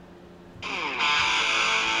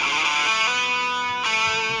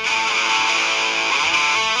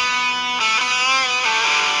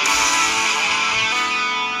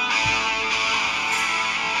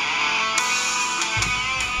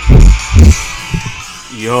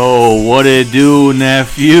Yo, what it do,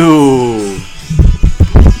 nephew?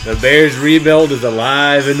 The Bears rebuild is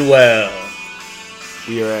alive and well.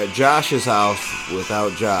 We are at Josh's house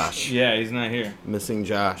without Josh. Yeah, he's not here. Missing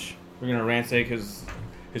Josh. We're gonna ransack his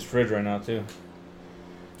fridge right now too.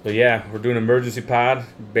 But yeah, we're doing an emergency pod.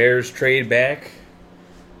 Bears trade back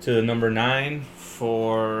to the number 9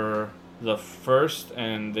 for the first,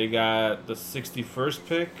 and they got the 61st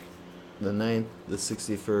pick. The 9th, the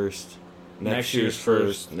 61st. Next year's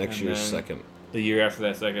first, next and year's then second. The year after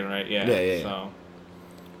that second, right? Yeah. Yeah. So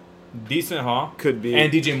decent haul. Could be.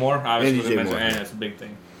 And DJ Moore, obviously. And DJ Moore. And that's a big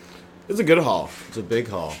thing. It's a good haul. It's a big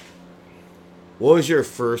haul. What was your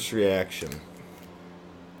first reaction?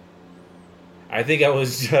 I think I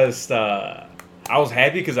was just, I was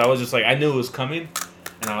happy because I was just like, I knew it was coming.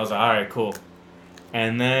 And I was like, all right, cool.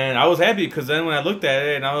 And then I was happy because then when I looked at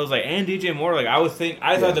it and I was like, and DJ Moore, like I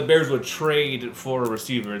thought the Bears would trade for a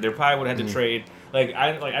receiver. They probably would have had to trade.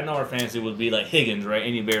 I know our fantasy would be like Higgins, right?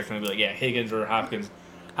 Any Bears fan would be like, yeah, Higgins or Hopkins.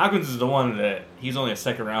 Hopkins is the one that he's only a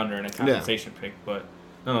second rounder and a compensation pick, but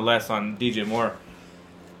nonetheless on DJ Moore.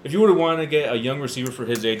 If you would have wanted to get a young receiver for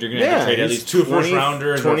his age, you're gonna have to trade at least 2 first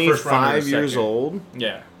rounders or first rounder. 25 years old.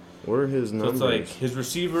 Yeah. What are his numbers? So it's like his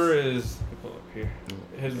receiver is. Let me pull up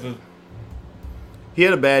here. He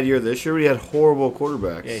had a bad year this year, but he had horrible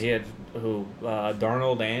quarterbacks. Yeah, he had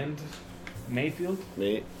Darnold and Mayfield.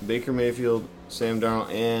 Baker Mayfield, Sam Darnold,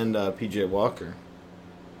 and P.J. Walker.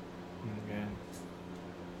 Okay.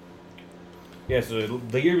 Yeah, so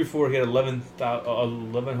the year before he had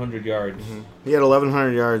 1,100 yards. Mm-hmm. He had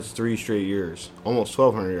 1,100 yards 3 straight years. Almost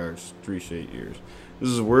 1,200 yards 3 straight years. This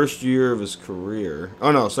is the worst year of his career.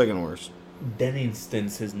 Oh, no, second worst.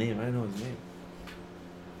 Denningston's his name. I don't know his name.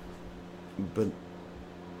 But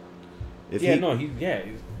he's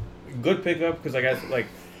good pickup because I guess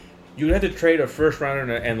you'd have to trade a first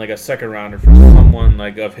rounder and a second rounder for someone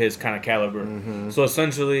of his kind of caliber. Mm-hmm. So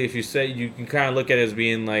essentially, if you say you can kind of look at it as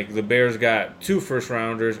being the Bears got 2 first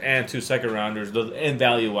rounders and 2 second rounders, in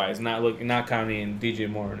value wise, not counting DJ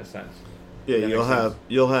Moore in a sense. Yeah,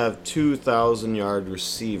 you'll have 2,000-yard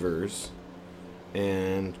receivers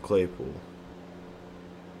and Claypool.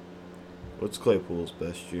 What's Claypool's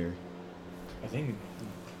best year? I think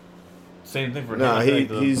same thing for him. No,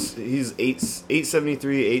 he's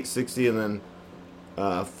 873, 860, and then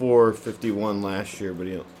 451 last year, but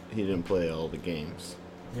he didn't play all the games.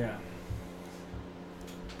 Yeah.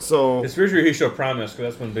 So his first year he showed promise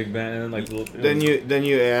because that's when Big Ben and then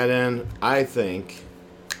you add in. I think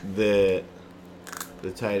that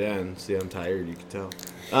the tight end. See, I'm tired. You can tell.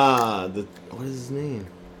 What is his name?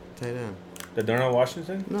 Tight end. The Darnell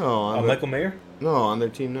Washington? No, Michael Mayer? No, on their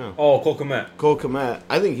team now. Oh, Cole Kmet. Cole Kmet.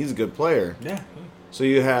 I think he's a good player. Yeah. So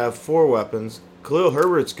you have 4 weapons. Khalil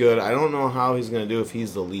Herbert's good. I don't know how he's going to do if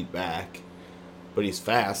he's the lead back. But he's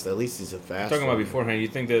fast. At least he's a fast Talking about beforehand, you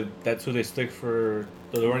think that's who they stick for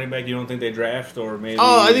the running back? You don't think they draft or maybe...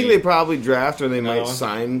 Oh, I think they probably draft or they might one?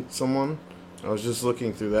 sign someone. I was just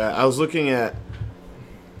looking through that. I was looking at...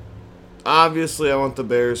 Obviously, I want the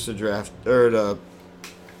Bears to draft...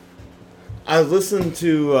 I listened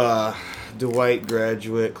to Dwight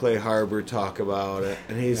graduate Clay Harbor talk about it,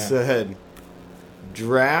 and he said,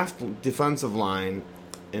 draft defensive line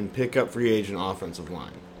and pick up free agent offensive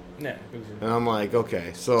line. Yeah. And I'm like,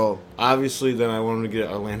 okay. So, obviously, then I wanted to get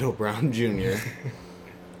Orlando Brown Jr.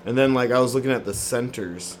 And then, I was looking at the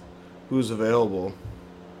centers. Who's available.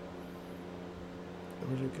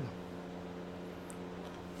 Where'd it go?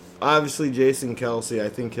 Obviously, Jason Kelsey. I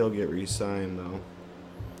think he'll get re-signed, though.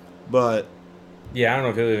 But... Yeah, I don't know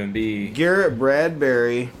if he'll even be... Garrett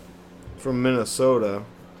Bradbury from Minnesota.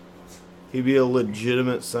 He'd be a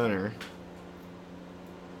legitimate center.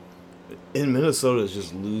 And Minnesota is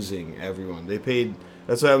just losing everyone. They paid...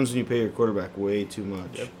 That's what happens when you pay your quarterback way too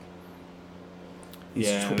much.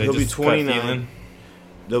 Yep. He'll be 29.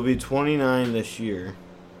 They'll be 29 this year.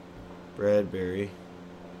 Bradbury.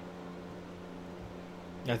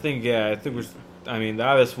 I think we're... I mean, the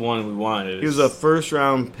obvious one we wanted is... He was a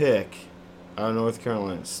first-round pick out of North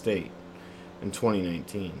Carolina State in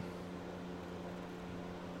 2019.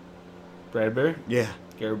 Bradbury? Yeah.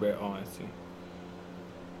 Gary Bear. Oh, I see.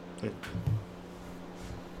 Let's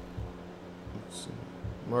see.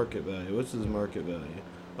 Market value. What's his market value?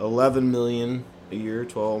 $11 million a year,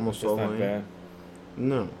 almost $12 million. Not bad.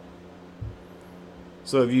 No.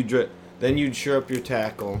 So if you then you'd shore up your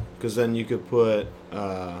tackle, because then you could put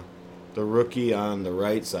the rookie on the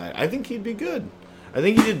right side. I think he'd be good. I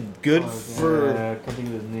think he did good for... I can't think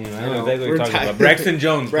of his name. I don't know exactly what you're talking about. Braxton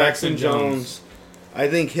Jones. Braxton Jones. I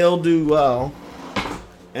think he'll do well.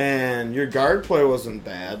 And your guard play wasn't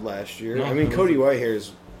bad last year. No, I mean, Cody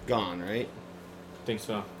Whitehair's gone, right? think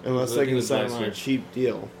so. Unless I they think it can was sign last him on a year. cheap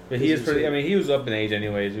deal. But he is pretty. I mean, he was up in age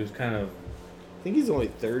anyways. He was kind of. I think he's only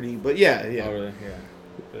 30, but yeah. Oh, really?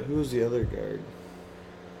 Yeah. Who's the other guard?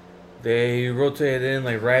 They rotated in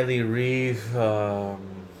like Riley Reef. Who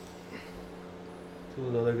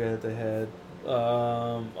was the other guy that they had?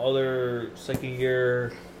 Other second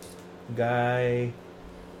year guy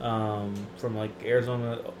from like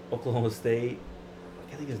Arizona, Oklahoma State. I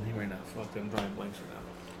can't think of his name right now. Fuck, I'm drawing blanks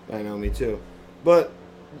right now. I know, me too. But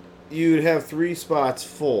you'd have 3 spots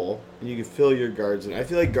full, and you could fill your guards in. I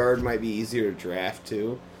feel like guard might be easier to draft,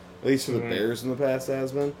 too. At least for the Bears in the past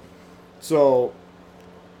has been. So,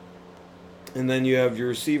 and then you have your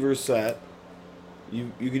receivers set.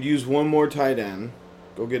 You could use one more tight end.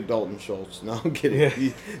 Go get Dalton Schultz. No, I'm kidding.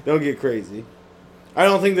 Yeah. Don't get crazy. I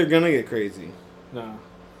don't think they're going to get crazy. No.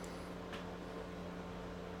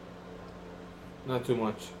 Not too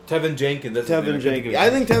much. Tevin Jenkins. That's Tevin Jenkins. I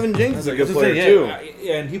think Tevin Jenkins is a good That's the player, thing, too.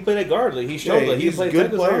 Yeah, and he played at guard. Like, he showed that he's he played a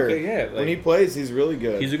good tackle, player. okay, yeah, like, when he plays, he's really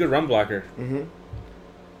good. He's a good run blocker. Mm-hmm.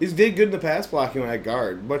 He did good in the pass blocking at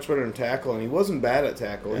guard. Much better in tackle, and he wasn't bad at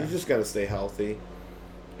tackle. Yeah. He's just got to stay healthy.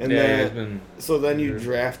 And yeah, then, he's been so then you injured.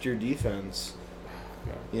 draft your defense.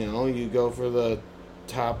 You know, you go for the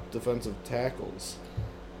top defensive tackles.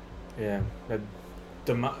 Yeah.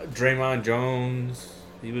 Draymond Jones,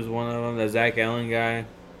 he was one of them. The Zach Allen guy.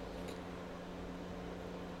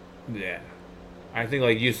 Yeah. I think,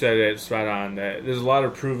 like you said, it's right on that there's a lot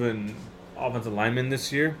of proven offensive linemen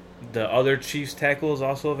this year. The other Chiefs tackle is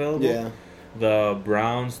also available. Yeah. The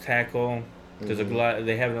Browns tackle. There's Mhm. a lot.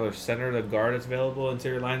 They have another center, the guard that's available,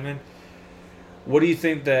 interior lineman. What do you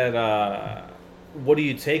think that? What do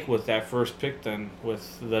you take with that first pick then?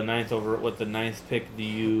 With the ninth pick, do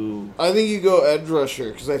you? I think you go edge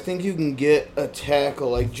rusher because I think you can get a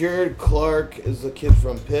tackle. Like Jared Clark is the kid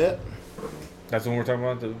from Pitt. That's what we're talking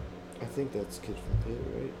about. I think that's the kid from Pitt,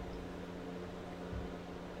 right?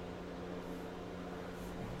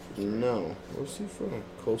 No. Where's he from?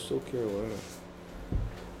 Coastal Carolina.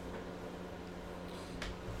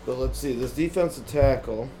 But let's see. This defensive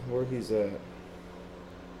tackle, where he's at.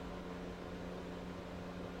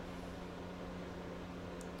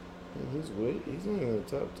 He's not even in the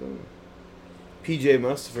top 10. P.J.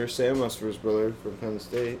 Mustipher, Sam Mustipher's brother from Penn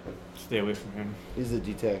State. Stay away from him. He's a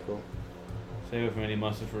D tackle. Stay away from any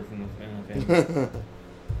Mustipher from the family.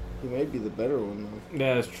 He might be the better one though.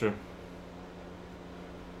 Yeah, that's true.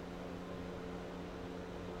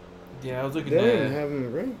 Yeah, I was looking They at. didn't have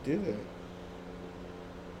him ranked, do they? Let's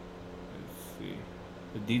see.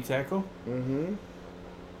 The D tackle? Mm-hmm.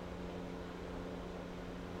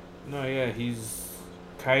 No, yeah, he's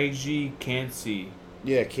Kaiji Kansi.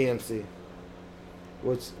 Yeah, Campsey.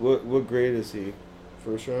 What grade is he?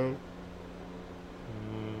 First round?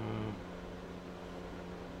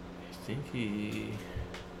 I think he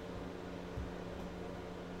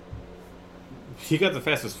got the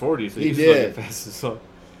fastest 40, so He he's did. the fastest. So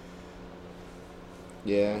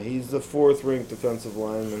Yeah, he's the 4th ranked defensive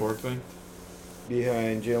lineman. fourth thing.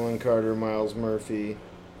 Behind Jalen Carter, Miles Murphy.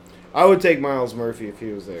 I would take Miles Murphy if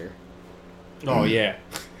he was there. Oh yeah.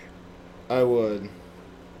 I would.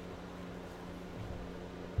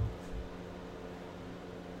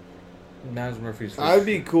 Miles Murphy's. I'd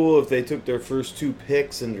be cool if they took their first 2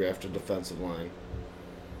 picks and drafted defensive line.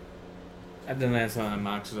 I think that's on a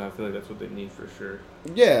mock, because I feel like that's what they need for sure.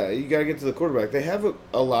 Yeah, you gotta get to the quarterback. They have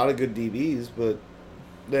a lot of good DBs, but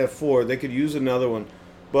they have 4. They could use another one,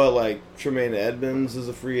 but like Tremaine Edmonds is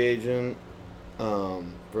a free agent.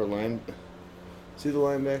 For a line, see the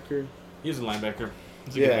linebacker. He's a linebacker.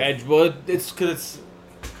 He's a Yeah. good edge, but it's because it's.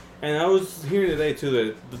 And I was hearing today too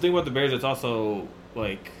that the thing about the Bears, it's also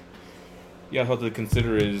like you also have to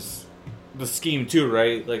consider is the scheme too,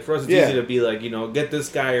 right? Like for us, it's Yeah. easy to be like, get this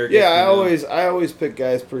guy or get, Yeah, I you know. always pick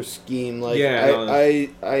guys per scheme. Like Yeah, no,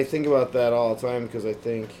 I think about that all the time because I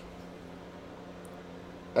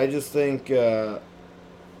just think it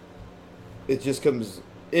just comes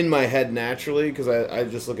in my head naturally because I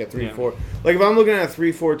just look at 3-4. Like if I'm looking at a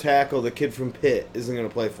 3-4 tackle, the kid from Pitt isn't going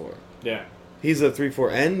to play for. Yeah. He's a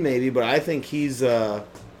 3-4 end maybe, but I think he's an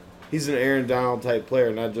Aaron Donald type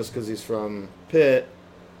player, not just because he's from Pitt.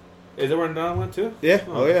 Is that where Donald went too? Yeah,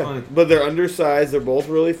 Oh, yeah. funny. But they're undersized. They're both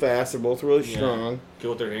really fast. They're both really Yeah. strong. Good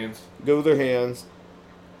with their hands. Good with their hands.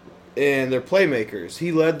 And they're playmakers.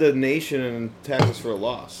 He led the nation in tackles for a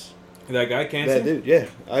loss. That guy can't. That dude, yeah.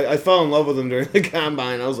 I fell in love with him during the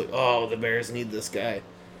combine. I was like, oh, the Bears need this guy.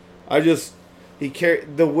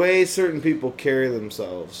 The way certain people carry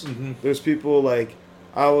themselves. Mhm. There's people like,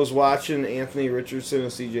 I was watching Anthony Richardson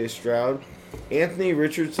and C.J. Stroud. Anthony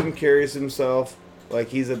Richardson carries himself like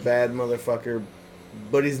he's a bad motherfucker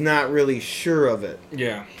but he's not really sure of it.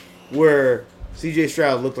 Yeah. Where C.J.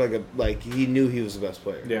 Stroud looked like he knew he was the best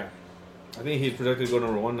player. Yeah. I think he's projected to go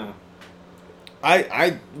number 1 now.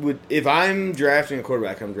 I would, if I'm drafting a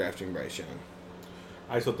quarterback, I'm drafting Bryce Young.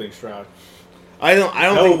 I still think Stroud. I don't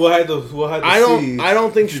think we'll have to I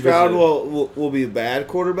don't think Stroud will be a bad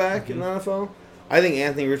quarterback in the NFL. I think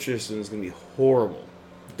Anthony Richardson is going to be horrible.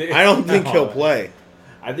 I don't think he'll play.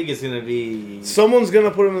 I think it's going to be... Someone's going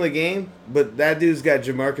to put him in the game, but that dude's got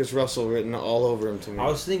Jamarcus Russell written all over him to me. I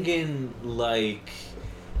was thinking, like...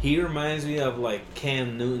 He reminds me of, like,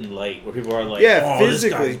 Cam Newton light, where people are like,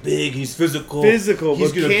 physically. This guy's big, he's physical. He's but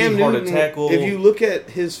Cam hard Newton, to tackle. if you look at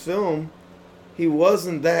his film, he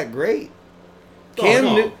wasn't that great. Cam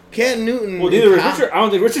Newton... Well, I don't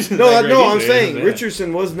think Richardson No, that great I'm either. saying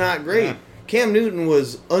Richardson was not great. Yeah. Cam Newton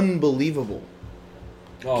was unbelievable.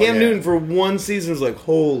 Cam Newton for one season was like,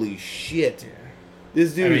 holy shit. Yeah.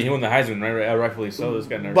 This dude... I mean, he won the Heisman, right? Rightfully so. This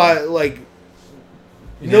guy never... But, like...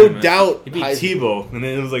 No doubt. He beat Tebow, and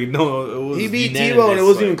then it was like, no, it was he beat Tebow, and it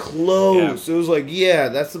wasn't even close. Yeah. It was like,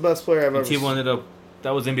 that's the best player I've ever seen. Tebow ended up,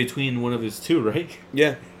 that was in between one of his two, right?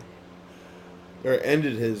 Yeah. Or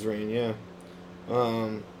ended his reign, yeah.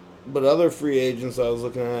 But other free agents I was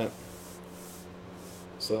looking at.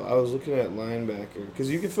 So I was looking at linebacker,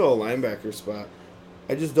 because you can fill a linebacker spot.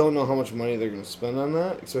 I just don't know how much money they're going to spend on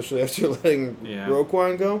that, especially after letting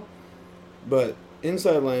Roquan go. But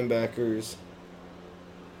inside linebackers...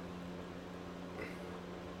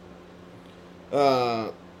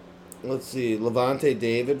 let's see. Levante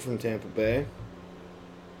David from Tampa Bay.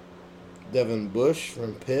 Devin Bush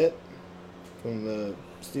from Pitt, from the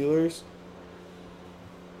Steelers.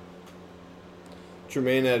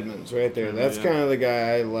 Tremaine Edmonds right there. That's kind of the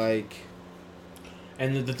guy I like.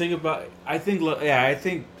 And the thing about... I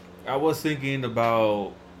think I was thinking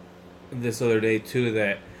about this other day, too,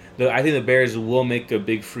 that I think the Bears will make a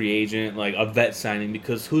big free agent, like a vet signing,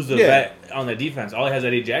 because who's the vet on the defense? All he has is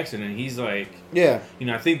Eddie Jackson, and he's like... Yeah. You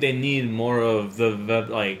know, I think they need more of the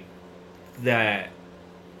like, that...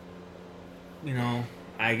 You know,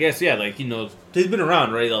 I guess, like, you know, he's been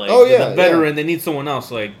around, right? Like, the veteran, they need someone else,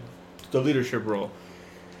 like, the leadership role.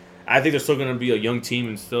 I think they're still going to be a young team,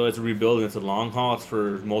 and still it's a rebuild, and it's a long haul. It's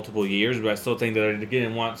for multiple years, but I still think that they're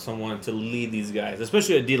going to want someone to lead these guys,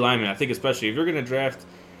 especially a D lineman. I think especially if you're going to draft...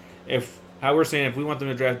 If we want them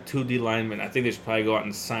to draft 2 D linemen, I think they should probably go out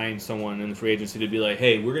and sign someone in the free agency to be like,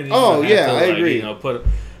 hey, we're going to I agree. You know,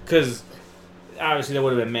 because obviously that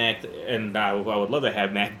would have been Mac, and I would love to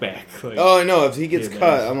have Mac back. Like, I know. If he gets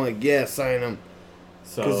cut, I'm like, sign him.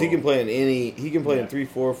 Because he can play in in 3-4,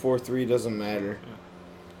 4-3, doesn't matter. Yeah.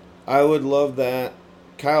 I would love that.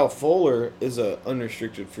 Kyle Fuller is a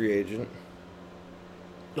unrestricted free agent.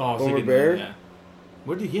 Former Bear. Yeah.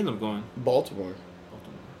 Where did he end up going? Baltimore.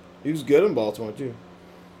 He was good in Baltimore, too.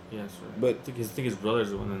 Yes, right. But I think his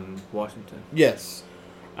brother's the one in Washington. Yes.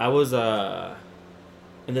 I was, and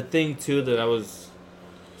the thing, too, that I was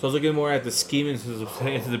looking more at the scheming. So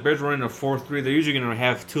the Bears running a 4-3. They're usually going to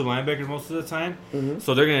have 2 linebackers most of the time. Mm-hmm.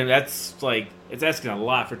 So they're going to, it's asking a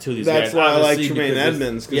lot for 2 of these guys. That's why I like Tremaine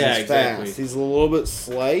Edmonds, because he's fast. He's a little bit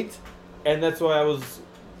slight. And that's why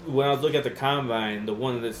when I was looking at the combine, the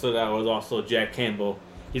one that stood out was also Jack Campbell.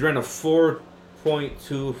 He's running a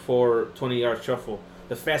 4.2 for 20-yard shuffle,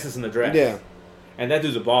 the fastest in the draft. Yeah. And that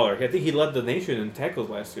dude's a baller. I think he led the nation in tackles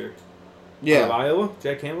last year. Yeah. Out of Iowa,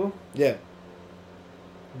 Jack Campbell? Yeah.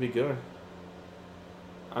 Be good.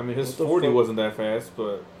 I mean, his 40 wasn't that fast,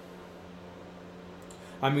 but...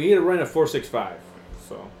 I mean, he had to run a 4.65,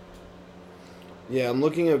 so... Yeah, I'm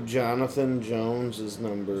looking up Jonathan Jones'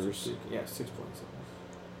 numbers. Yeah, 6.7.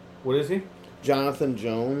 What is he? Jonathan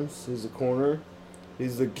Jones. He's a corner.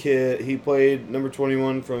 He's the kid. He played number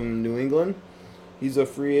 21 from New England. He's a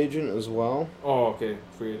free agent as well. Oh, okay.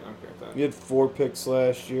 Free agent. Okay. He had 4 picks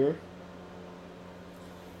last year.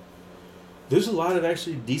 There's a lot of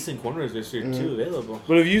actually decent corners this year, too, available.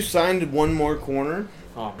 But if you signed one more corner...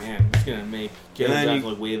 Oh, man. It's going to make Caleb Johnson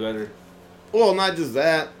look way better. Well, not just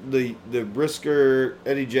that. The Brisker,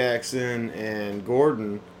 Eddie Jackson, and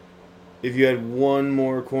Gordon, if you had one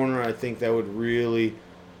more corner, I think that would really,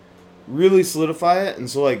 really solidify it. And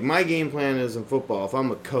so, like, my game plan is in football, if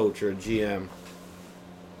I'm a coach or a GM,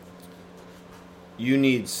 you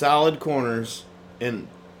need solid corners, and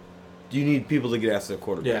you need people to get after the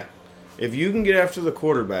quarterback. Yeah. If you can get after the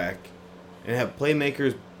quarterback and have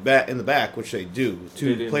playmakers in the back, which they do,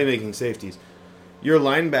 playmaking safeties, your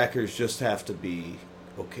linebackers just have to be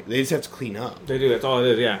okay. They just have to clean up. They do. That's all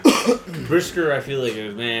it is, yeah. Brisker, I feel like,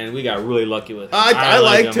 man, we got really lucky with him. I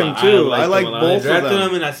liked him, too. I liked both of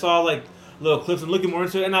them. And I saw, like, little clips and looking more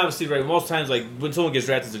into it. And obviously, right, most times, like when someone gets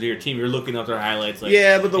drafted to your team, you're looking up their highlights. Like,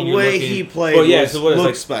 yeah, but the and you're way looking- he played Well, yeah, was, so what is, looked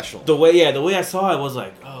like, special. the way I saw it was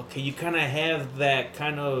like, oh, okay, you kind of have that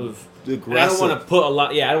kind of. And I don't Aggressive. want to put a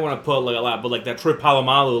lot. Yeah, I don't want to put like a lot, but like that Troy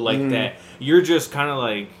Polamalu, like that. You're just kind of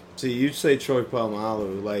like. See, you say Troy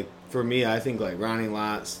Polamalu. Like, for me, I think like Ronnie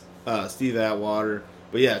Lott, Steve Atwater.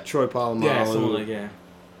 But yeah, Troy Polamalu. Yeah, someone like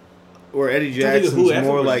Or Eddie Trying to think of who Jackson's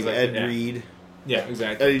more afterwards like is like Ed that, yeah. Reed. Yeah,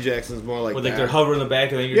 exactly. Eddie Jackson's more like Where that. like they're hovering the back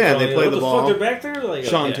and then you're Yeah, telling they you, play what the the ball. fuck, they're back there? Like,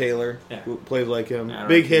 Sean yeah. Taylor Yeah. who plays like him. Yeah, I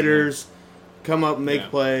Big reckon, hitters, come up, make Yeah.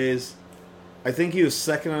 plays. I think he was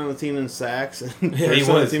second on the team in sacks and Yeah, he first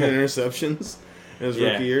on the was. team in interceptions in his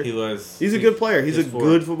Yeah, rookie year. he was. He's a good player. He's a he's for-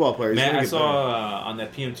 good football player. He's a Matt, really I good player. saw on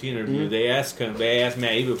that PMT interview, they asked Matt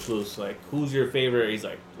Eberflus, like, who's your favorite? He's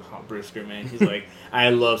like, oh, Brisker, man. He's like, I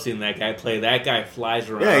love seeing that guy play. That guy flies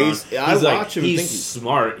around. Yeah, I like, watch him He's think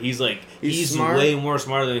smart. He's like, he's smart. way more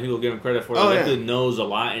smarter than people give him credit for. Oh, Like, yeah. That dude knows a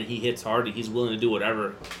lot, and he hits hard. And he's willing to do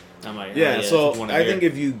whatever. I'm like, Yeah, that's so what wanna I hear. think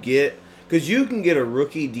if you get, because you can get a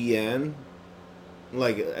rookie DN,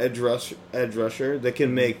 like edge rusher that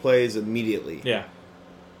can make plays immediately. Yeah.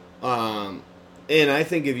 And I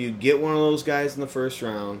think if you get one of those guys in the first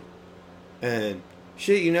round, and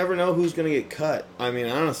shit, you never know who's gonna get cut. I mean,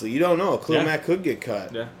 honestly, you don't know. Khalil Yeah. Mack could get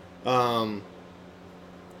cut. Yeah.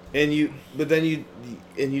 And you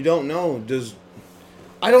don't know.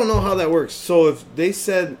 I don't know how that works. So if they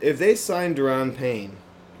signed Deron Payne,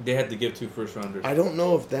 They had to give 2 first-rounders. I don't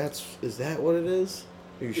know if is that what it is?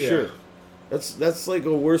 Are you Yeah. sure? That's like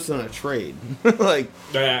a worse than a trade. Like,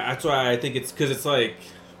 Yeah, that's why I think it's because it's like,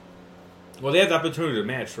 well, they have the opportunity to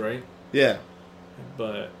match, right? yeah.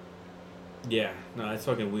 But yeah, no, it's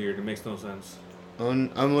fucking weird. It makes no sense.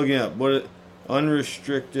 I'm looking up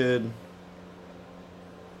unrestricted.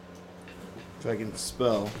 If I can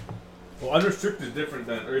spell. Well, unrestricted is different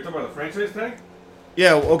than. Are you talking about the franchise tag?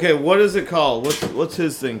 Yeah. Okay. What is it called? What's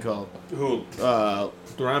his thing called? Who?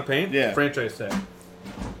 Deron Payne? Yeah. Franchise tag.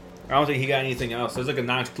 I don't think he got anything else. There's like a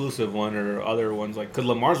non-exclusive one or other ones like because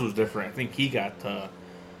Lamar's was different. I think he got. I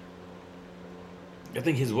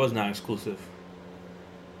think his was non-exclusive.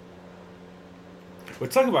 We're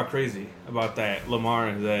talking about crazy about that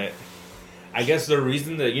Lamar. That I guess the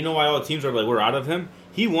reason that you know why all the teams are like we're out of him.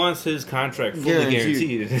 He wants his contract fully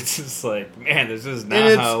guaranteed. It's just like man, this is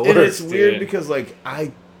not how it works. And it's weird dude. because like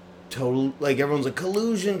everyone's like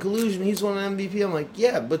collusion. He's won an MVP. I'm like,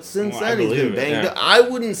 yeah, but since Well, I then he's believe been it, banged yeah. up. I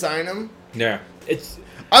wouldn't sign him. Yeah, it's.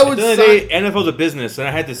 I would At the end of the sign. day, NFL's a business, and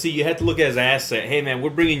I had to see. You had to look at it as an asset. Hey, man, we're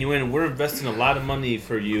bringing you in, and we're investing a lot of money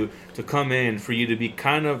for you to come in, for you to be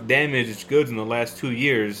kind of damaged goods in the last 2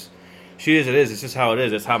 years. Shit as it is, it's just how it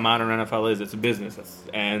is. It's how modern NFL is. It's a business,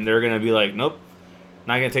 and they're gonna be like, nope,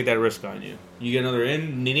 not gonna take that risk on you. You get another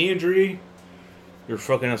knee injury, you're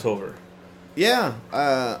fucking us over. Yeah.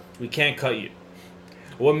 We can't cut you.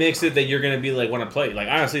 What makes it that you're gonna be like want to play? Like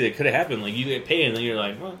honestly, that could have happened. Like you get paid, and then you're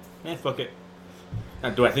like, well, man, fuck it. Now,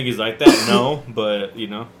 do I think he's like that? No, but you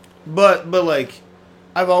know. But like,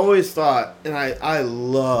 I've always thought, and I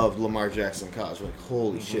love Lamar Jackson in college. Like,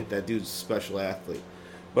 holy shit, that dude's a special athlete.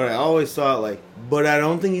 But I always thought like, but I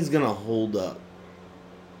don't think he's gonna hold up.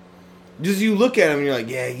 Just you look at him and you're like,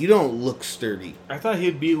 yeah, you don't look sturdy. I thought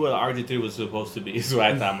he'd be what RG3 was supposed to be. So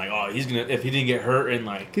I thought, I'm like, oh, he's gonna if he didn't get hurt and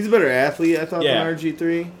like. He's a better athlete, I thought, Yeah. than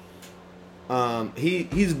RG3.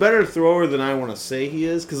 He's a better thrower than I want to say he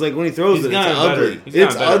is, because like when he throws He's it, it's gotten better. ugly. He's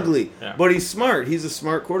It's gotten better. ugly, Yeah. but he's smart. He's a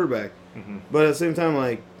smart quarterback. Mm-hmm. But at the same time,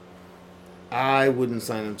 like, I wouldn't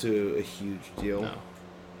sign him to a huge deal. No.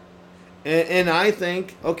 And I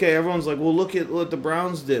think, okay, everyone's like, well, look at what the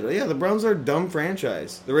Browns did. Yeah, the Browns are a dumb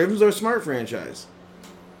franchise. The Ravens are a smart franchise.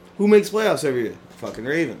 Who makes playoffs every year? Fucking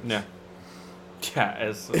Ravens. Yeah. Yeah.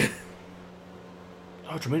 As.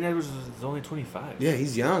 Oh, Jermaine Edwards is only 25. Yeah,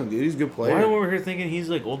 he's young, dude. He's a good player. Why am I over here thinking he's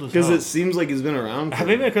like old as Because hell? it seems like he's been around. For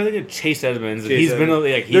Maybe I could think of Chase Edmonds. Chase He's Edmonds.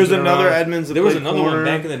 been like he's There's been another around. Edmonds that There was played another corner. one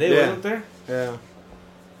back in the day, Yeah. wasn't there? Yeah.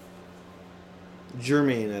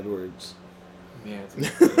 Jermaine Edwards.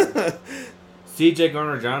 Yeah. C.J.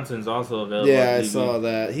 Garner-Johnson's also available. Yeah, at I DB. saw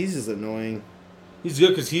that. He's just annoying. He's good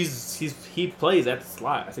because he plays at the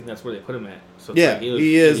slot. I think that's where they put him at. So it's Yeah, like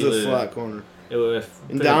he is was a slot corner. It was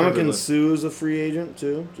And Dominican Sue is a free agent,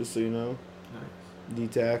 too, just so you know. Nice. D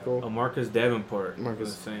tackle. Oh, Marcus Davenport.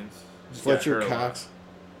 Marcus- for the Saints. Just Fletcher got hurt a lot.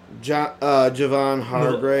 Cox. Javon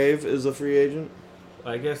Hargrave is a free agent.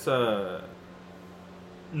 I guess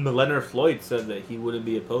Leonard Floyd said that he wouldn't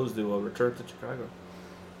be opposed to a return to Chicago.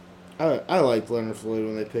 I liked Leonard Floyd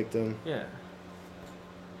when they picked him. Yeah.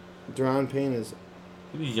 Deron Payne is.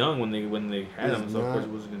 He was young when they had He's him, so of course not-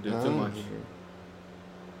 he wasn't going to do I too don't much. know.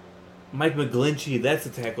 Mike McGlinchey, that's the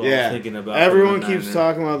tackle I Yeah. was thinking about. Everyone for the keeps Niners.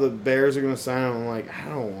 talking about the Bears are going to sign him. I'm like, I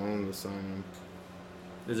don't want them to sign him.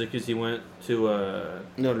 Is it because he went to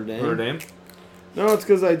Notre Dame? Notre Dame? No, it's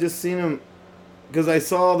because I just seen him. Because I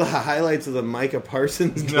saw the highlights of the Micah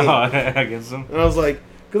Parsons game. No, against him. And I was like,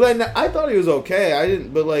 because I thought he was okay. I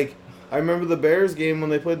didn't, but like, I remember the Bears game when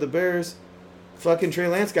they played the Bears. Fucking Trey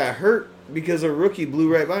Lance got hurt because a rookie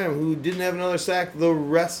blew right by him who didn't have another sack the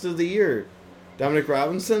rest of the year. Dominic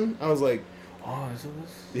Robinson. I was like, Oh, is it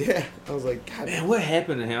this? yeah. I was like, God, Man, what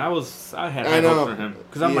happened to him? I had I high know. hopes for him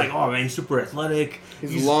because I'm Yeah. like, oh man, he's super athletic.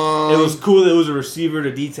 he's long. It was cool that it was a receiver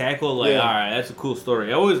to D tackle. Like, Yeah. all right, that's a cool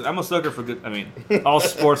story. I'm a sucker for good. I mean, all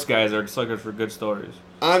sports guys are suckers for good stories.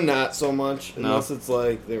 I'm not so much No. unless it's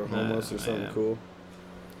like they were Nah, homeless or something yeah. cool.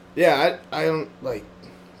 Yeah, I don't like the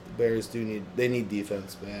Bears they need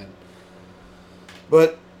defense bad.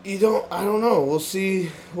 But I don't know.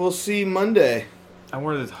 We'll see Monday. I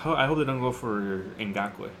hope they don't go for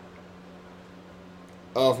Ngakwe.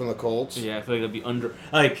 Oh, from the Colts. Yeah, I feel like it'd be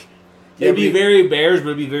Yeah, it'd be but- very Bears, but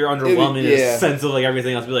it'd be very underwhelming in yeah. the sense of like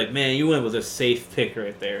everything else. Be like, man, you went with a safe pick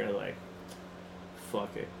right there. Like,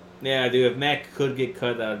 fuck it. Yeah, dude. If Mac could get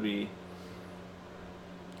cut, that would be.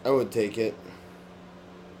 I would take it.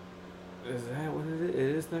 Is that what it is? It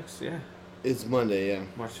is next. Yeah, It's Monday, yeah.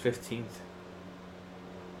 March 15th.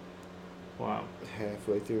 Wow.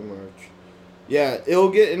 Halfway through March. Yeah, it'll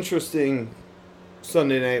get interesting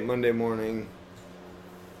Sunday night, Monday morning.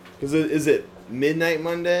 Because is it midnight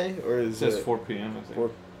Monday or It is says it 4 p.m. I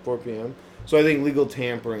think. 4 p.m.? So I think legal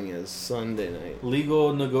tampering is Sunday night.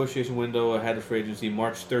 Legal negotiation window ahead of free agency,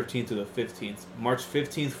 March 13th to the 15th. March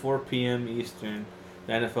 15th, 4 p.m. Eastern.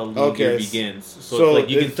 The NFL league Okay, year begins. So, so it's like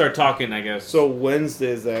you can if- start talking, I guess. So Wednesday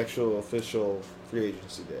is the actual official free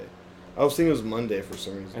agency day. I was thinking it was Monday for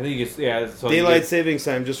some I reason. think it's So Daylight savings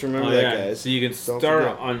time, just remember that, guys. So you can Don't start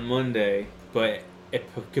forget. on Monday, but it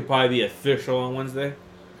could probably be official on Wednesday.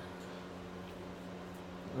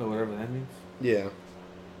 Oh, whatever that means. Yeah.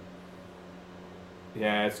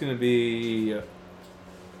 Yeah, it's gonna be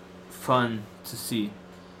fun to see.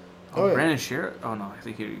 Oh, yeah. Brandon Sherritt. Oh no, I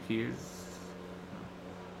think he's.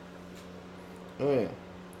 Oh, yeah.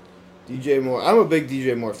 DJ Moore. I'm a big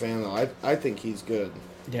DJ Moore fan, though. I think he's good.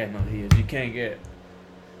 Yeah, no, he is. You can't get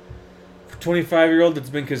 25-year-old that's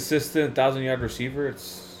been consistent, 1,000-yard receiver.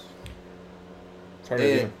 It's hard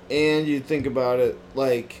to do. And you think about it,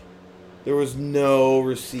 like, there was no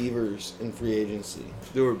receivers in free agency.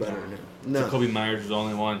 They were better than him. No. Jacoby Myers is the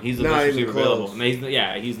only one. He's the Not best even receiver close. available. No,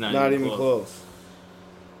 he's not Not even even close. close.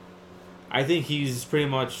 I think he's pretty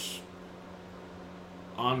much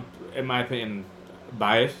on, in my opinion,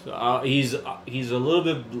 biased. He's a little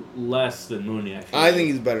bit less than Mooney. I think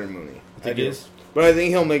he's better than Mooney. I Think do. he is? But I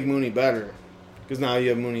think he'll make Mooney better. Because now you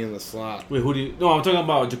have Mooney in the slot. Wait, who do you? No, I'm talking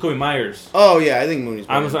about Jacoby Myers. Oh, yeah, I think Mooney's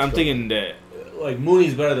better. I'm thinking that like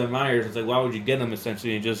Mooney's better than Myers. It's like why would you get him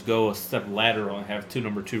essentially and just go a step lateral and have two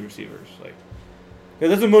number 2 receivers? Like, 'cause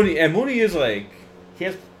that's what Mooney and Mooney is like.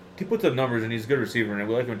 He puts up numbers and he's a good receiver and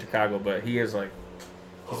we like him in Chicago, but he is like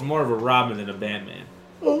he's more of a Robin than a Batman.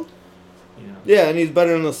 Oh. You know. Yeah, and he's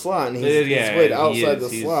better in the slot. And he's Yeah, played he outside is.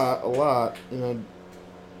 the He's- slot a lot. You know,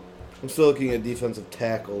 I'm still looking at defensive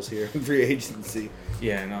tackles here in free agency.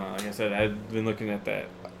 Yeah, no. Like I said, I've been looking at that,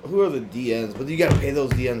 Who are the DNs? But you got to pay those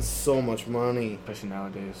DNs so much money. especially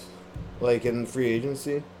nowadays. Like in free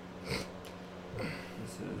agency.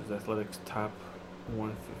 This is Athletics top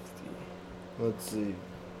 150. Let's see.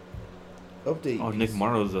 Update. Oh, Nick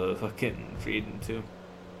Morrow's a fucking free agent too.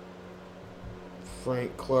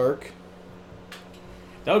 Frank Clark.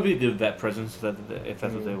 That would be a good vet presence if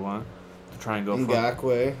that's what they want to try and go for.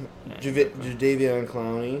 Ngakwe. Yeah, Jadeveon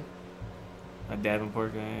Clowney. A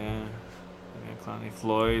Davenport guy, yeah. Clowney,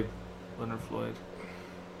 Floyd, Leonard Floyd.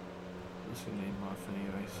 What's your name off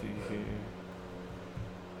anyway? See here.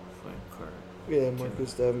 Frank Clark. Yeah,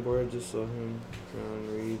 Marcus Davenport. I just saw him.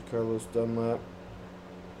 John Reed. Carlos Dunlap.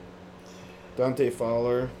 Dante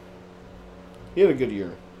Fowler. He had a good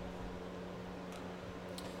year.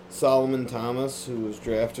 Solomon Thomas, who was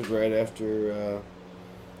drafted right after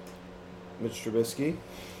Mitch Trubisky.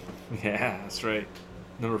 Yeah, that's right.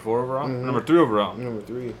 Number 4 overall? Mhm. Number 3 overall. Number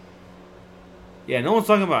 3. Yeah, no one's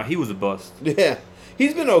talking about he was a bust. Yeah.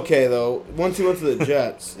 He's been okay, though. Once he went to the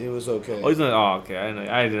Jets, he was okay. Oh, he's not. Oh, okay.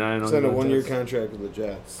 I didn't know. Signed a he was 1-year this. contract with the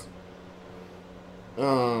Jets.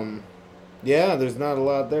 Yeah, there's not a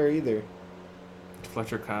lot there either.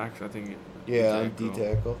 Fletcher Cox, I think. Yeah, on D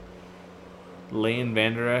tackle. Lane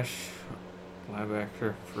Vander Esch,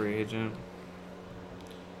 linebacker, free agent.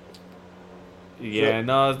 Yeah, So-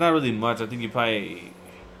 no, it's not really much. I think you probably.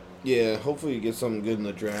 Yeah, hopefully you get something good in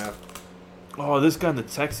the draft. Oh, this guy in the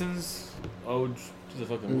Texans. Oh, this is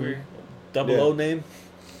fucking weird. Double Yeah. O name.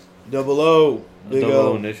 Double O. Big Double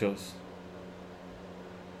O O. initials.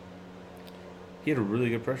 He had a really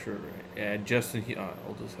good pressure rate. Yeah, Justin.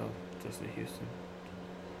 Old as hell. Justin Houston.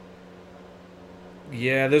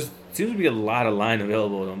 Yeah, there's seems to be a lot of line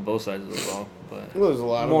available on both sides of the ball, but Well, there's a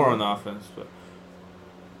lot more of on them. offense. But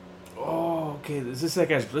oh, okay, this is that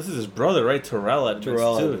guy's. This is his brother, right? Terrell Edmonds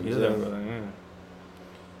Terrell too. Edmonds, He's yeah. that brother. Yeah.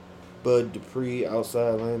 Bud Dupree,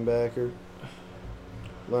 outside linebacker.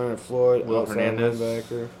 Leonard Floyd, Will outside Hernandez.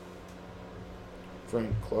 linebacker.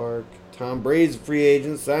 Frank Clark. Tom Brady's a free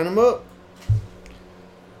agent. Sign him up.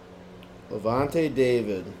 Levante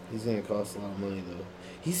David. He's going to cost a lot of money, though.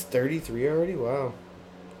 He's 33 already? Wow.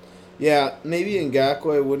 Yeah, maybe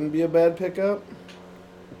Ngakoue wouldn't be a bad pickup.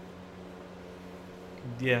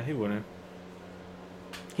 Yeah, he wouldn't.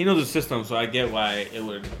 He knows the system, so I get why it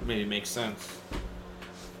would maybe make sense.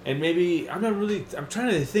 And maybe I'm trying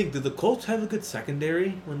to think. Did the Colts have a good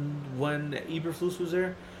secondary when Eberflus was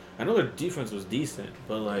there? I know their defense was decent,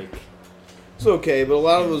 but like, It's okay, but a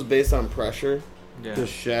lot of it was based on pressure. yeah,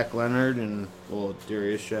 Just Shaq Leonard and, well,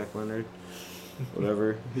 Darius Shaq Leonard.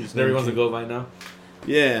 Whatever. there he wants to go by now.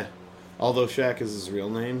 Yeah. Although Shaq is his real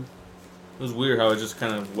name. It was weird how it just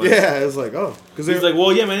kind of went. Yeah, it was like, oh. Because he's like,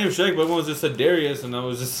 well, yeah, my name is Shaq, but everyone just said Darius, and I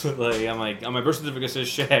was just like, I'm like, on my birth certificate it says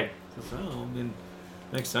Shaq. So, oh, I mean,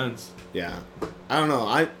 makes sense. yeah. I don't know.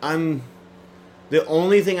 I'm the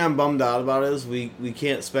only thing I'm bummed out about is we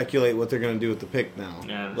can't speculate what they're gonna do with the pick now.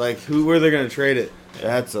 Yeah. Like where they're gonna trade it. Yeah.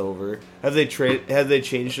 That's over. Have they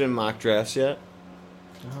changed it in mock drafts yet?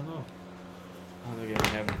 I don't know. I don't think it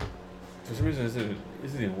happened. For some reason, this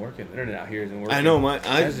isn't even working. The internet out here isn't working. I know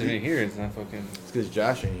It's even here. It's not fucking. It's because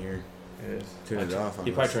Josh ain't here. It is. Turn it off on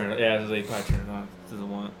He probably us. turned it. Yeah, he probably turned it on. Doesn't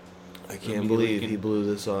want. I Maybe can't we believe can- he blew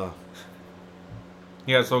this off.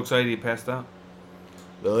 He got so excited he passed out.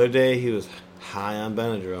 The other day he was high on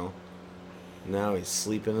Benadryl. Now he's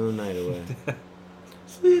sleeping in the night away.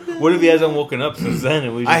 What if he hasn't woken up since then?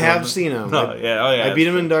 And we just I have don't- seen him. No, yeah, oh yeah. I beat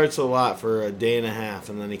him in darts a lot for a day and a half,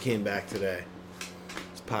 and then he came back today.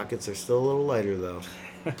 His pockets are still a little lighter, though.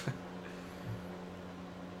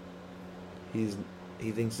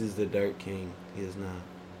 He thinks he's the Dart King. He is not.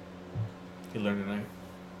 He learned tonight.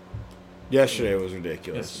 Yesterday was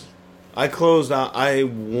ridiculous. Yes. I closed out. I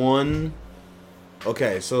won.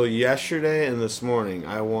 Okay, so yesterday and this morning,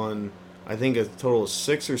 I won, I think, a total of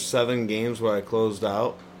 6 or 7 games where I closed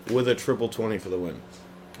out with a triple 20 for the win.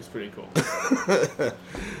 It's pretty cool.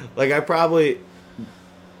 Like, I probably,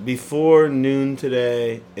 before noon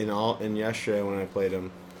today and yesterday when I played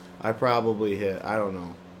him, I probably hit, I don't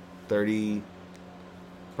know, 30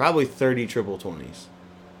 triple 20s.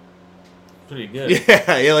 Pretty good.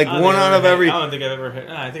 Yeah, like I don't one think out I've of ever every hit- I don't think I've ever hit.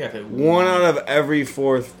 I think I've hit one out of every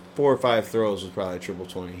four or 5 throws was probably triple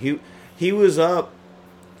 20. He was up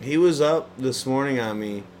this morning on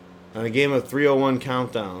me on a game of 301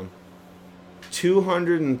 countdown,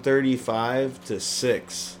 235 to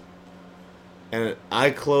 6, and I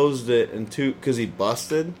closed it in 2 because he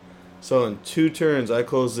busted. So in 2 turns, I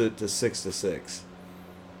closed it to 6 to 6,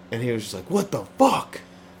 and he was just like, "What the fuck?"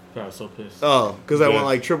 I was so pissed. Oh, because I Yeah. went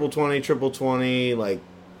like triple 20, like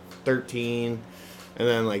 13, and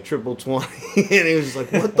then like triple 20, and he was just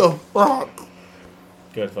like, "What the fuck?"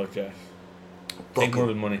 Good, fuck Josh. Fuck Take more him.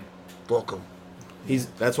 than money. Fuck him.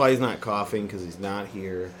 That's why he's not coughing, because he's not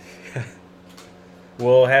here.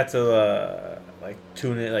 We'll have to like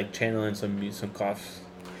tune in, like channel in some coughs.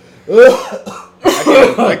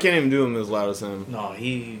 I can't even do him as loud as him. No,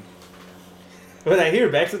 he. When I hear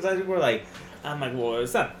it back, sometimes people are like, I'm like, well,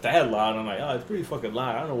 it's not that loud. I'm like, oh, it's pretty fucking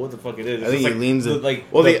loud. I don't know what the fuck it is. I think just he leans the, it- like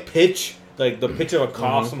well, the the- pitch, like the pitch of a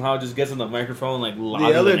cough Mhm. somehow just gets in the microphone like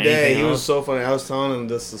louder The other than day, anything he was else. so funny. I was telling him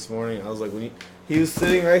this morning. I was like, he was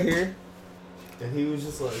sitting right here, and he was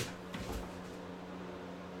just like,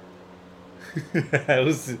 It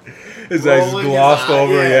was his eyes rolling his glossed eye,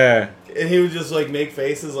 over, yeah. and he would just like make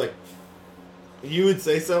faces like, you would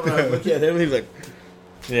say something, and I'd look at him, and he'd be like,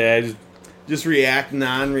 Yeah, I just just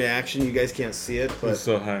non-reaction. You guys can't see it, it was but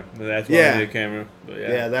so high. That's why Yeah. I need a camera. But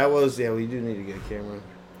yeah, we do need to get a camera.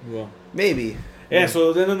 Well, Maybe. yeah.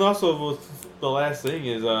 So then also the last thing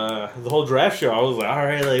is the whole draft show. I was like, all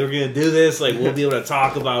right, like we're gonna do this. Like we'll be able to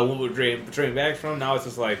talk about what we're trading back from. Now it's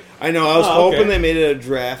just like, I know. I was Oh, okay. hoping they made it a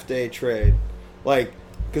draft day trade, like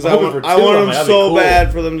because I'm I hoping want for I two. want I'm them like, that'd so be cool.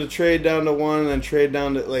 bad for them to trade down to 1 and then trade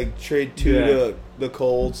down to trade 2 Yeah. to the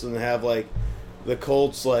Colts and have like the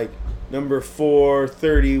Colts like number 4,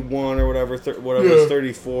 31 or whatever, whatever Yeah. it's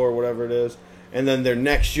 34, whatever it is, and then their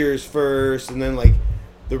next year's first, and then like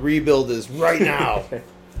the rebuild is right now.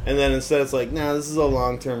 And then instead it's like, nah, this is a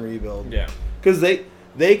long-term rebuild. Yeah. Because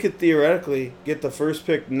they could theoretically get the first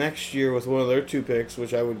pick next year with one of their 2 picks,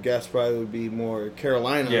 which I would guess probably would be more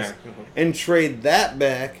Carolina's, Yeah. and trade that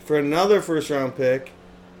back for another first-round pick.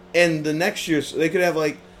 And the next year, so they could have,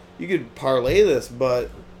 like, you could parlay this, but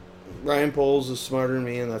Ryan Poles is smarter than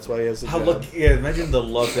me, and that's why he has the job. Imagine the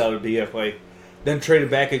luck that would be if, like, then trade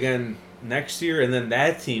it back again next year, and then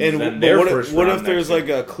that team, and then their first what round if there's, next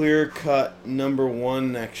like, a clear-cut number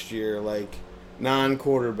 1 next year, like,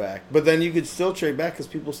 non-quarterback? But then you could still trade back because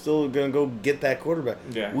people still are going to go get that quarterback.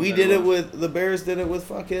 Yeah, We did it with, the Bears did it with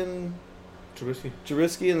fucking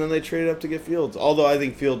Trubisky, and then they traded up to get Fields. Although I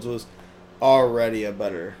think Fields was already a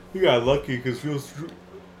better. You got lucky because Fields.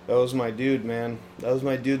 That was my dude, man. That was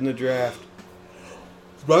my dude in the draft.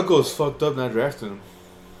 Broncos fucked up not drafting him.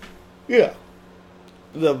 Yeah.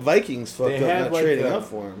 The Vikings fucked They up had, not like, trading up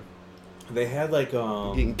for him. They had like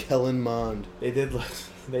Getting Kellen Mond. they did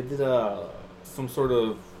some sort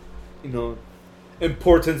of,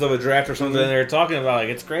 importance of a draft or something. Mhm. They're talking about like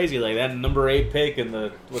it's crazy, like that number 8 pick in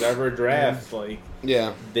the whatever draft. Like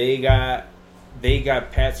Yeah. they got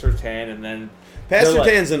Pat Surtain, and then Pat they're like-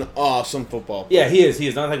 Surtain's an awesome football player. yeah, he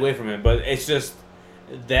is not take away from him, but it's just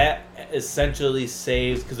that essentially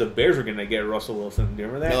saves because the Bears were gonna get Russell Wilson. Do you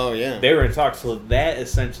remember that? Oh, yeah. They were in talks, so that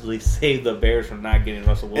essentially saved the Bears from not getting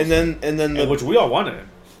Russell Wilson. And then which we all wanted him.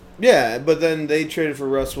 yeah, but then they traded for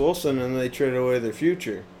Russ Wilson and they traded away their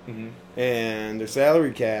future and their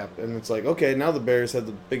salary cap, and it's like, okay, now the Bears have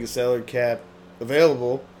the biggest salary cap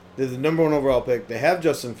available. They're the number 1 overall pick. They have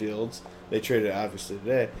Justin Fields. They traded obviously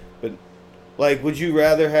today, but like, would you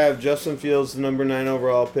rather have Justin Fields, the number 9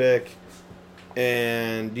 overall pick,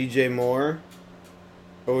 and DJ Moore,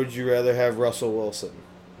 or would you rather have Russell Wilson?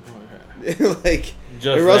 Like,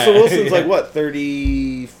 Just Russell that. Wilson's like what,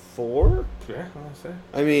 34? Yeah, I'll say.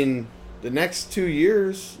 I mean, the next 2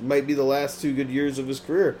 years might be the last 2 good years of his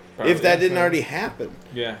career, Probably, if that didn't yeah. already happen.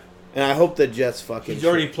 Yeah. And I hope the Jets fucking. He's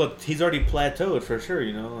already plateaued for sure.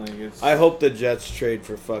 Like it's. I hope the Jets trade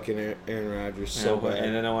for fucking Aaron Rodgers so bad.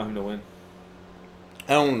 And then I want him to win.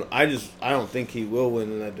 I don't think he will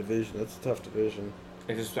win in that division. That's a tough division.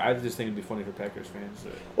 I just think it'd be funny for Packers fans.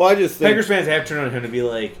 Well, I just think Packers fans have turned on him to be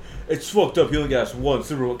like, it's fucked up. He only got us 1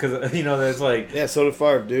 Super Bowl because that's like. Yeah, so did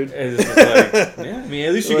Favre, dude. It's just like, yeah, I mean,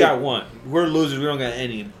 at least you Like, got 1. We're losers. We don't got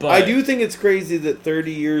any. But I do think it's crazy that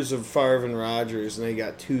 30 years of Favre and Rodgers, and they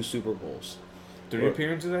got 2 Super Bowls. 3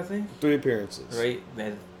 appearances, I think. 3 appearances. Right?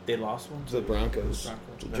 They lost one To the Broncos.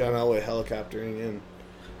 Broncos. John Elway helicoptering in.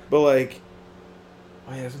 But, like,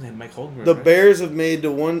 Oh yeah, that's when they had Mike Holmgren. the right? Bears have made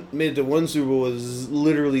to one Super Bowl with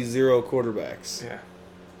literally 0 quarterbacks. Yeah.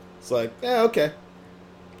 It's like, yeah, okay.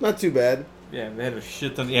 Not too bad. Yeah, they had a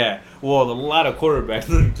shit ton. Yeah, well, a lot of quarterbacks,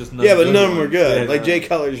 just none Yeah, but good none of them were ones. good. Yeah, Like, no. Jay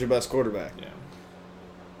Cutler's your best quarterback. Yeah.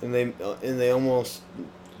 And they almost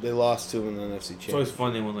lost to him in the NFC It's always Championship.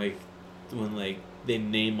 funny when they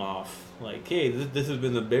name off like, hey, this has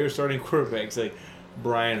been the Bears starting quarterbacks, like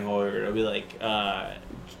Brian Hoyer. I'll be like,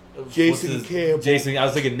 Jason Campbell. Jason, I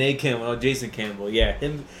was thinking Nate Campbell. Oh, Jason Campbell. Yeah,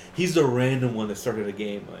 him. He's the random one that started a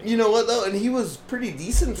game. Like You know what, though? And he was pretty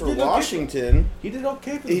decent for He did okay. Washington. he did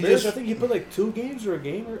okay for the He Bears. just- I think he put like 2 games or a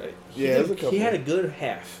game. Or Yeah, it was a couple. he had a good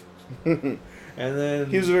half, and then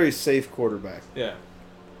He was a very safe quarterback. yeah.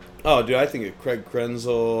 Oh, dude, I think of Craig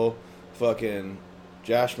Krenzel, fucking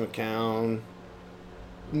Josh McCown,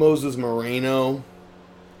 Moses Moreno.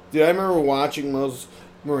 Dude, I remember watching Moses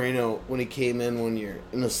Moreno when he came in one year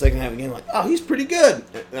in the second half of the game. Like, oh, he's pretty good.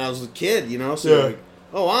 And I was a kid, So Yeah. like,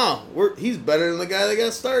 oh wow, he's better than the guy that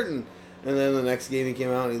got starting. And then the next game he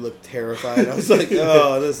came out and he looked terrified. I was like,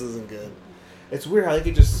 oh, this isn't good. It's weird how they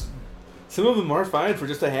could just. Some of them are fine for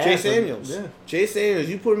just a half. Chase Daniels. Yeah. Chase Daniels,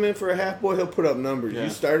 you put him in for a half, boy, he'll put up numbers. Yeah. You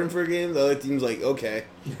start him for a game, the other team's like, okay,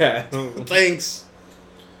 Yeah. thanks.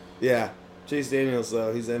 Yeah. Chase Daniels,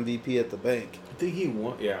 though, he's MVP at the bank. I think he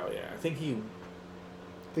won. Yeah. I think he.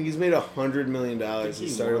 I think he's made $100 million. He he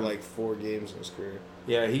started won. like 4 games in his career.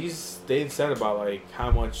 Yeah, they've said about like how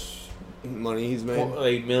much Money he's made.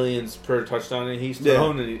 like millions per touchdown and he's Yeah.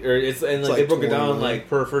 thrown, and It's they like broke it 20 down million. like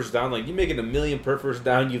per first down. Like you making $1 million per first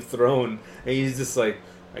down you've thrown, and he's just like,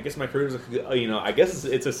 I guess my career's I guess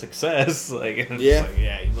it's a success. Like and it's Yeah. like,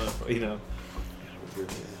 yeah,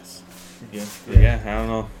 yeah. I don't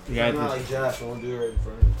know. You I'm got not like Josh. I won't do it right in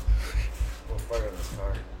front of him. We'll fire in this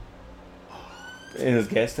car. in his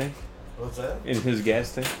gas tank. What's that? In his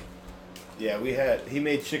gas tank. Yeah, he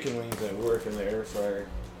made chicken wings at work in the air fryer.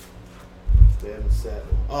 They haven't set.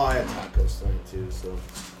 Oh, I had tacos tonight too, so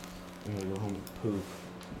I'm gonna go home and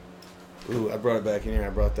poop. Ooh, I brought it back in here. I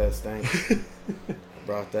brought that stank.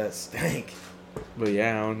 But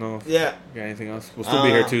yeah, I don't know if Yeah. you got anything else. We'll still be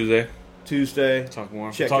here Tuesday. Tuesday. Talk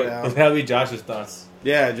more. Check Talk, it out. That'll be Josh's thoughts.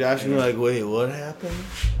 Yeah, Josh will be like, wait, what happened?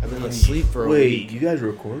 I've been asleep for a week. you guys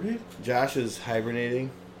recorded? Josh is hibernating.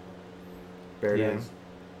 Bear Yes. down.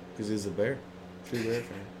 Because he's a bear. True bear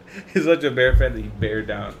fan. He's such a bear fan that he bear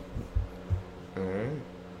down. Alright.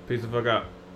 Peace the fuck out.